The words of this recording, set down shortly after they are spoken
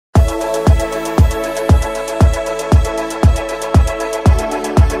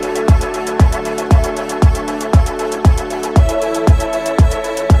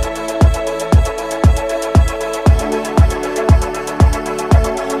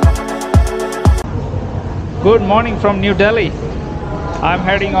Good morning from New Delhi. I'm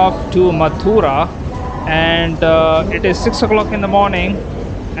heading off to Mathura and it is 6 o'clock in the morning,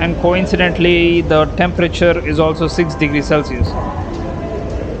 and coincidentally the temperature is also 6 degrees Celsius.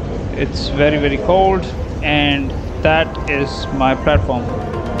 It's very cold, and that is my platform.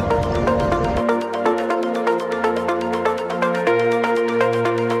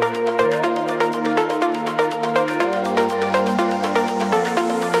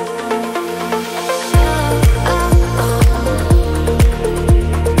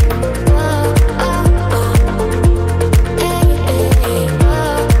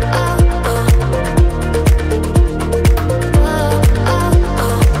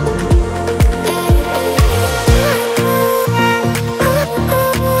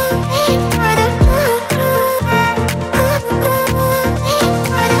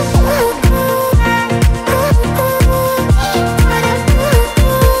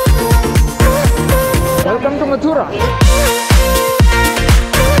 Welcome to Mathura.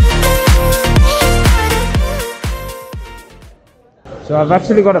 So I've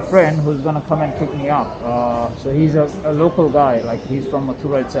actually got a friend who's gonna come and pick me up. So he's a local guy, like he's from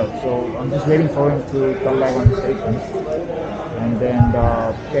Mathura itself. So I'm just waiting for him to come back on the station. And then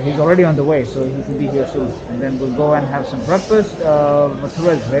yeah, he's already on the way, so he can be here soon. And then we'll go and have some breakfast.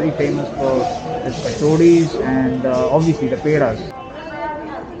 Mathura is very famous for its kachoris and obviously the pedas.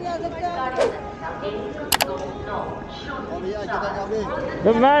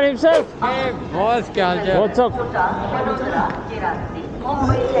 The man himself. Hey, boss, What's up?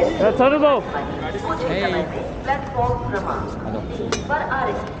 That's Anubhav. Hey.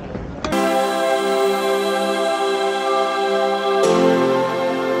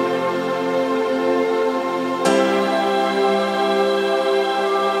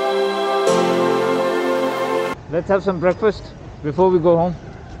 Let's have some breakfast before we go home.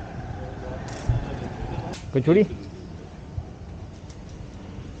 Kachori?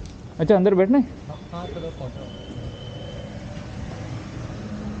 अच्छा अंदर बैठना है? हाँ चलो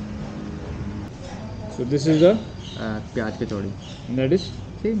So this is the प्याज कचौड़ी. and that is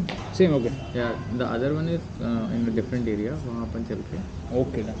Same. same, okay. Yeah, the other one is in a different area. वहाँ अपन चल के.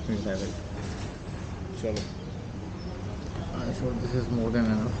 Okay done. We'll have it. चलो. So this is more than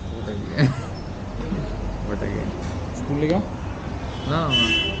enough. But again. School ले गया? ना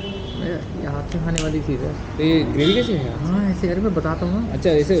ये हाथ से खाने वाली चीज़ है. तो ये ग्रेवी कैसे है? हाँ ऐसे यार मैं बताता हूँ ना. अच्छा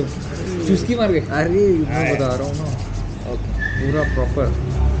ऐसे चुस्की मार के? अरे मैं बता रहा हूँ ना. Okay. पूरा प्रॉपर.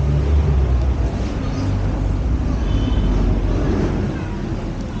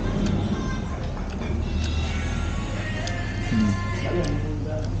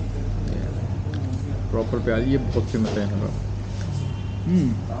 प्रॉपर प्याज ये बहुत फेमस है यहाँ का.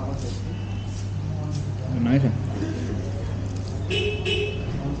 नाइस है.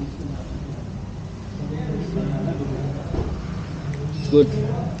 गुड.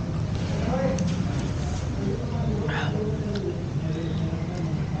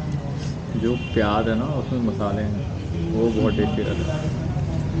 जो प्याज है ना उसमें मसाले हैं वो बहुत टेस्टी रहता है.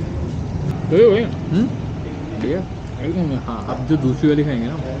 बढ़िया. हाँ अब जो दूसरी वाली खाएंगे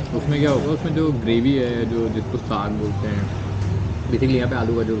ना उसमें क्या होगा, उसमें जो ग्रेवी है जो जिसको साग बोलते हैं बेसिकली यहाँ पे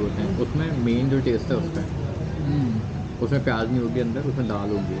आलू का जो बोलते हैं, उसमें मेन जो टेस्ट है उसमें प्याज नहीं होगी अंदर, उसमें दाल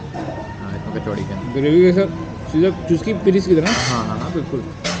होगी. हाँ इसमें कचौड़ी के अंदर ग्रेवी के साथ सीधा चुस्की पिरिस की तरह. हाँ हाँ हाँ बिल्कुल.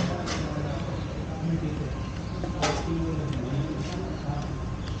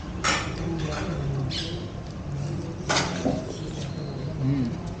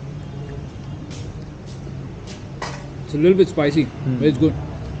 It's a little bit spicy, but it's good.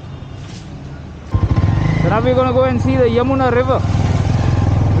 So now we're gonna go and see the Yamuna River,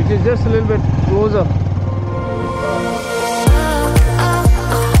 which is just a little bit closer.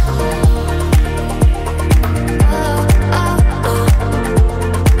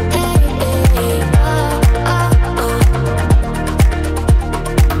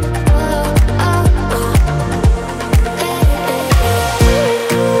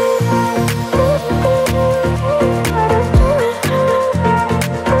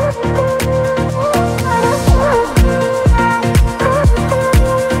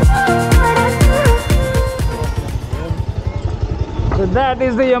 So that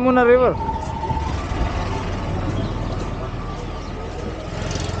is the Yamuna River.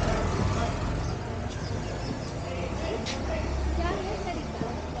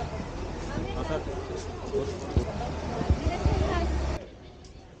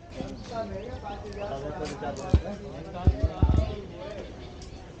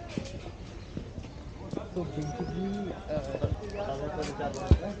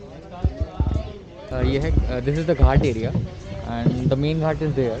 ये है this is the Ghat area and the main ghat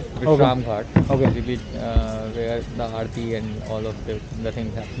is there, the Okay. Shyaam Ghat. Okay. Basically, where the aarti and all of the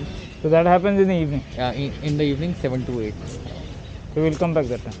things happen. So that happens in the evening. In the evening, 7 to 8. So we'll come back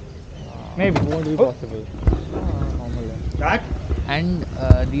that time. Maybe. Won't be Oh. possible. Normal. And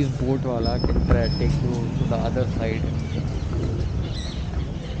these boat wala can take you to the other side.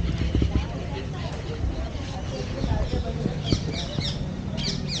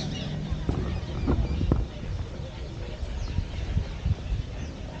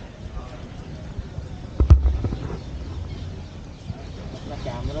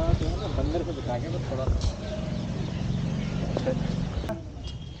 Camera जो है ना बंदर से दिखा के बस थोड़ा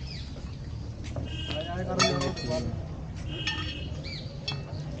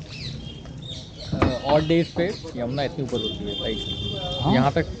और डेज पे यमुना इतनी ऊपर होती है लाइक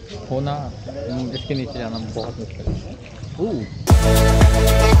यहाँ पे होना इसके नीचे जाना बहुत मुश्किल है।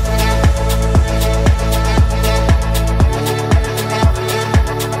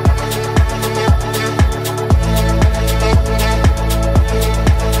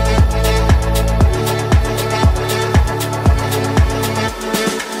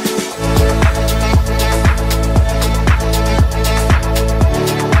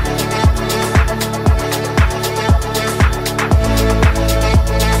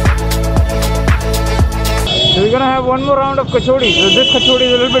 So we're gonna have one more round of kachoris. So this kachori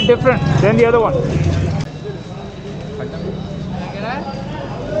is a little bit different than the other one.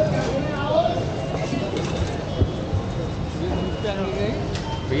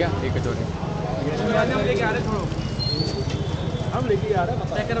 भैया एक कचौरी हम लेके आ रहे हैं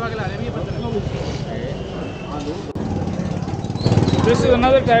पैक करवा के ला रहे हैं This is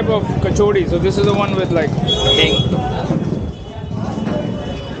another type of kachori. So this is the one with like hing.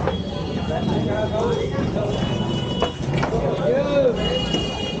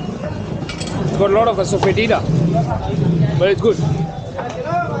 It's got a lot of asafetida, but it's good.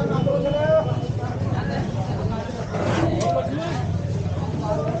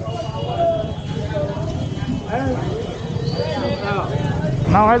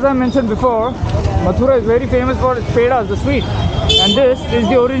 Now, as I mentioned before, Mathura is very famous for its pedas, the sweet, and this is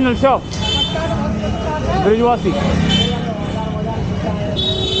the original shop, Brijwasi.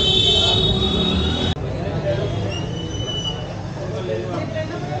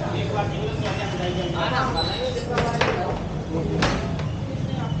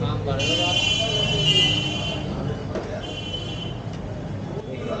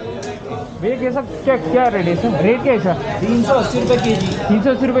 भैया कैसा क्या क्या rate है इसका? Rate क्या है इसका? 380 रुपए केजी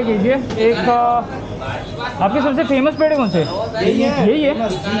 380 रुपये के जी है। एक आपके सबसे फेमस पेड़े कौन से? यही है यही है।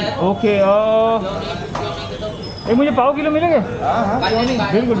 ओके, एक मुझे पाव किलो मिलेंगे? हाँ क्यों नहीं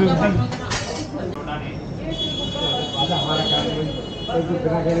बिल्कुल बिल्कुल, thank you.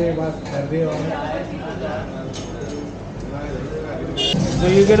 So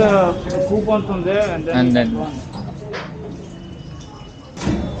you get a coupon from there and then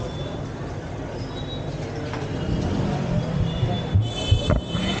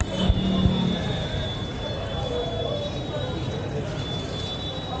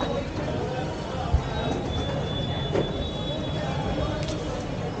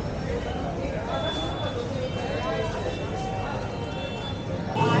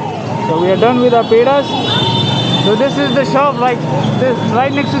So we are done with our pedas. So this is the shop, like this,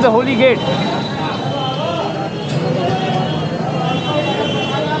 right next to the holy gate.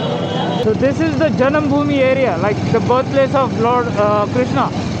 So this is the Janam Bhumi area, like the birthplace of Lord Krishna.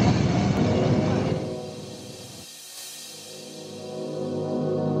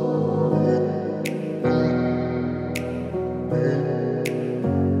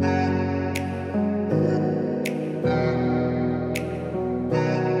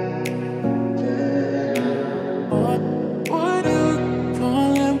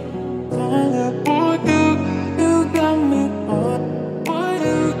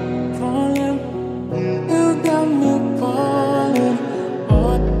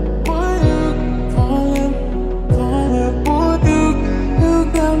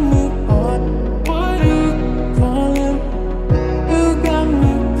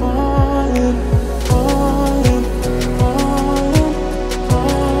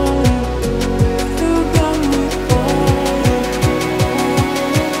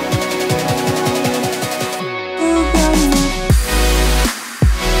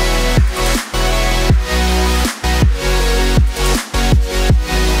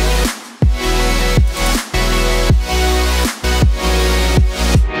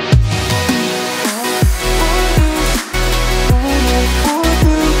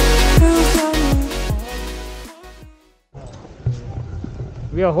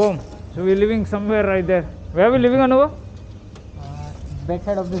 We are home. So we're living somewhere right there. Where are we living, Anubhav? back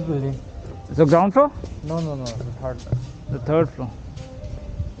side of this building. So ground floor? No, the third. The third floor.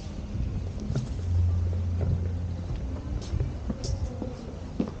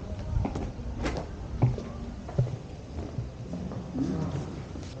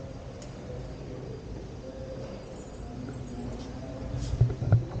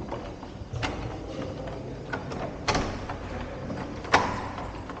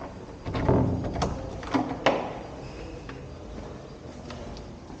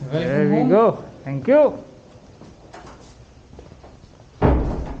 There we go. Thank you.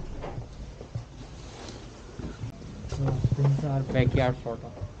 This is our backyard sort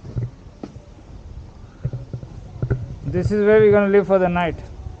of. This is where we're gonna live for the night,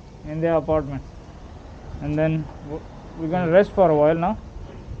 in their apartment, and then we're gonna rest for a while now,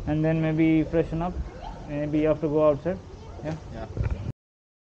 and then maybe freshen up. Maybe you have to go outside. Yeah.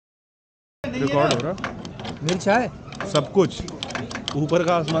 Record हो रहा मिर्च है? सब कुछ, ऊपर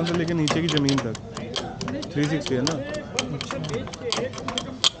का आसमान से लेकर नीचे की ज़मीन तक 360 है ना।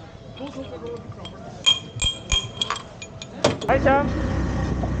 Hi, Shyaam.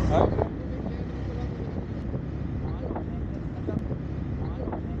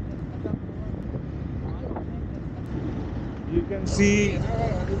 You can see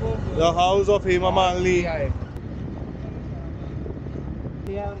the house of Hema Malini.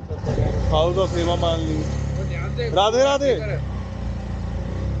 House of Hema Malini. Radhe Radhe.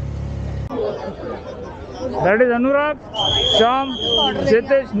 That is Anurag, Shyaam,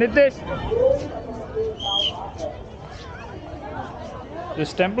 Kshitij, Nitish.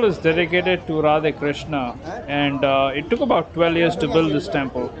 This temple is dedicated to Radhe Krishna, and it took about 12 years to build this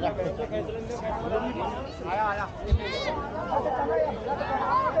temple.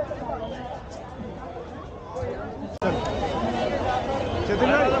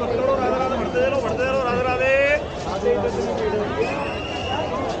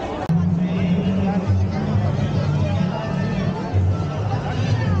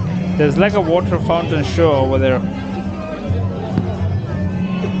 There's like a water fountain show over there.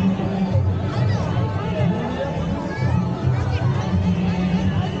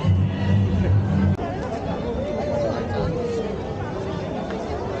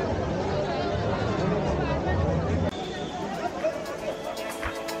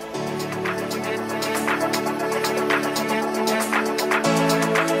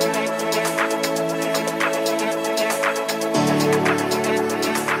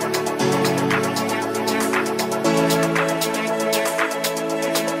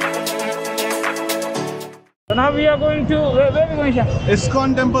 So now we are going to, where are we going, Shyaam?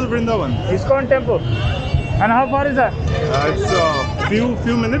 Iskon Temple, Vrindavan. Iskon Temple. And how far is that? It's a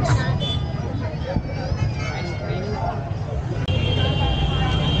few minutes.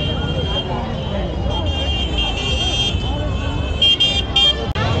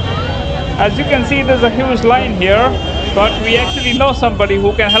 As you can see, there's a huge line here, but we actually know somebody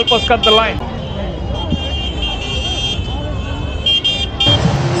who can help us cut the line.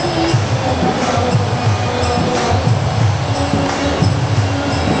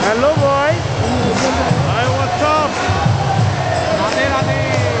 Hello, boy. Hi, what's up? Radhe Radhe.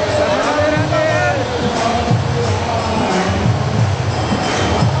 Radhe Radhe.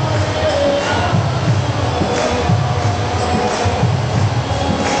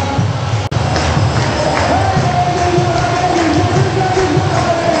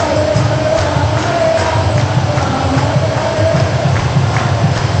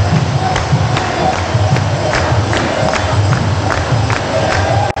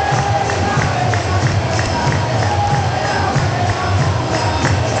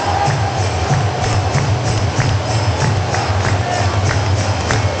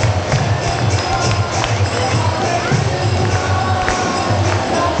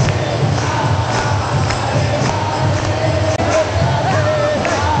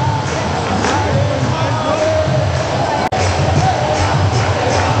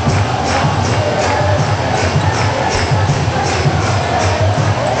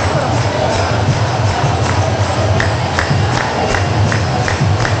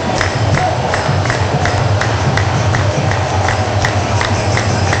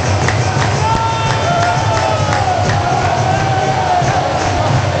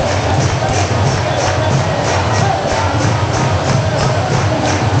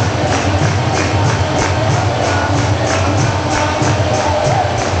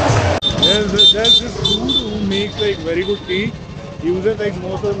 There's this dude who makes like very good tea. Uses like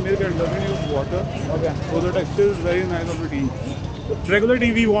most of the milk and doesn't use water. Okay. So the texture is very nice of the tea. Regular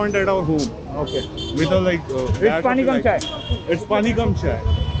tea we want at our home. Okay. With a like. It's pani kam chai. It's pani kam chai.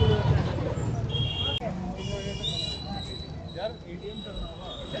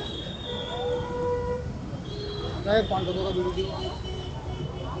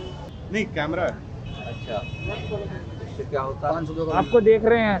 नहीं camera है। अच्छा, इससे क्या होता है? आपको देख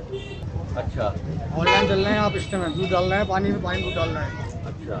रहे हैं। अच्छा ऑनलाइन चल रहे हैं आप, इस टाइम दूध डालना है, पानी में पानी दूध डालना है,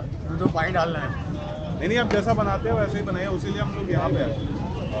 अच्छा दूध में पानी डालना है। नहीं आप जैसा बनाते हो वैसे ही बनाए, उसीलिए हम लोग यहाँ पे आए।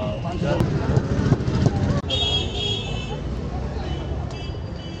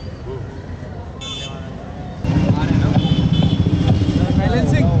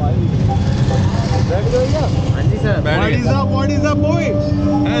 बैलेंसिंग। हाँ जी सर, बैठ गए। What is up boy?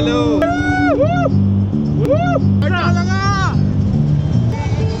 Hello. अच्छा लगा।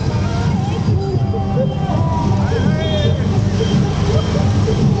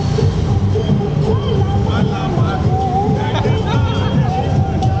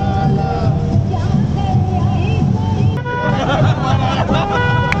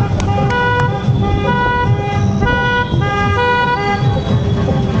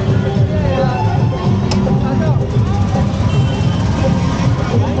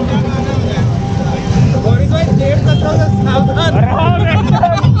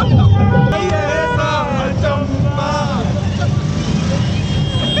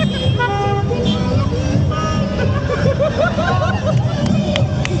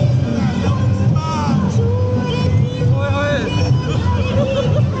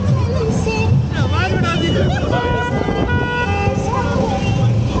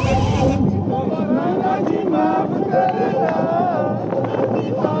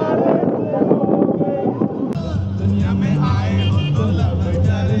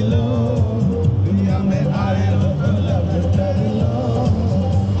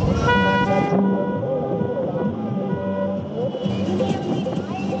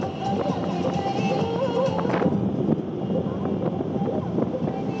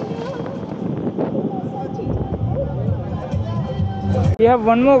 We have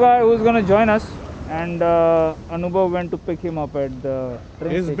one more guy who's gonna join us, and Anubhav went to pick him up at the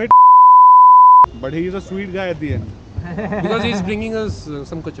train He's a station. bit, but he is a sweet guy at the end. Because he's bringing us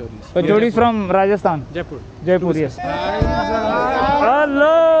some kachoris. Kachoris from Rajasthan. Jaipur. Jaipur, yes.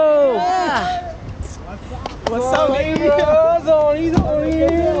 Hello! What's up, sorry.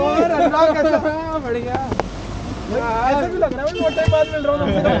 और अनुराग कैसा है? बढ़िया। ऐसा भी लग रहा है मैं बहुत टाइम बाद मिल रहा हूँ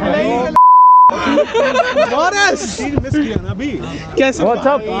तुमसे। Boris! मिस किया ना अभी। कैसे? What's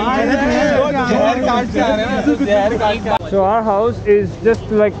up? So our house is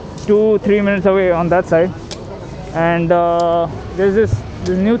just like 2-3 minutes away on that side, and there's this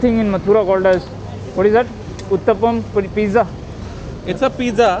new thing in Mathura called as, what is that? Uttapam Pizza. It's a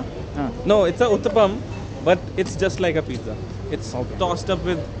pizza. Ah. No, it's a uttapam, but it's just like a pizza. It's Okay. tossed up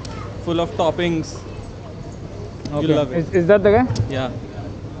with full of toppings. Okay. You love it. Is that the guy? Yeah.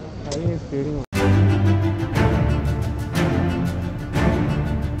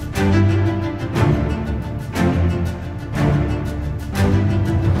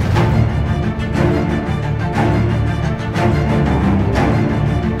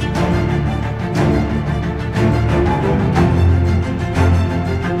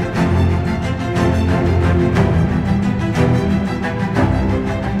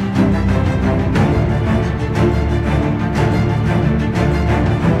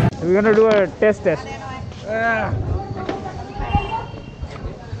 We're gonna do a test. So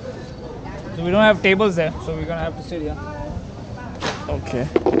we don't have tables there, so we're gonna have to sit here. Okay.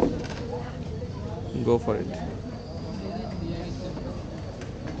 Go for it.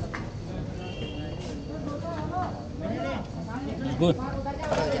 Good.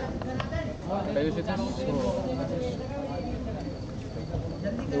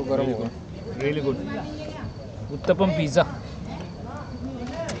 Really good. Uttapam Pizza.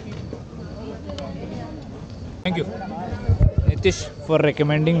 Thank you, Nitish, for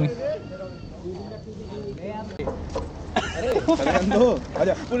recommending me.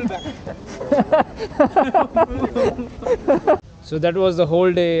 So that was the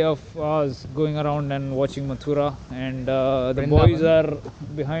whole day of us going around and watching Mathura, and the boys are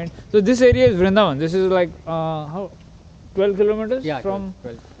behind. So this area is Vrindavan. This is like how 12 kilometers from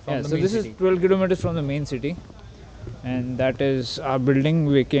 12 yeah. the So main this city. is 12 kilometers from the main city, and that is our building.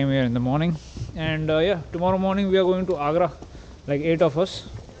 We came here in the morning, and yeah, tomorrow morning we are going to Agra, like 8 of us.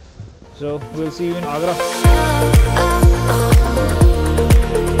 So we'll see you in Agra.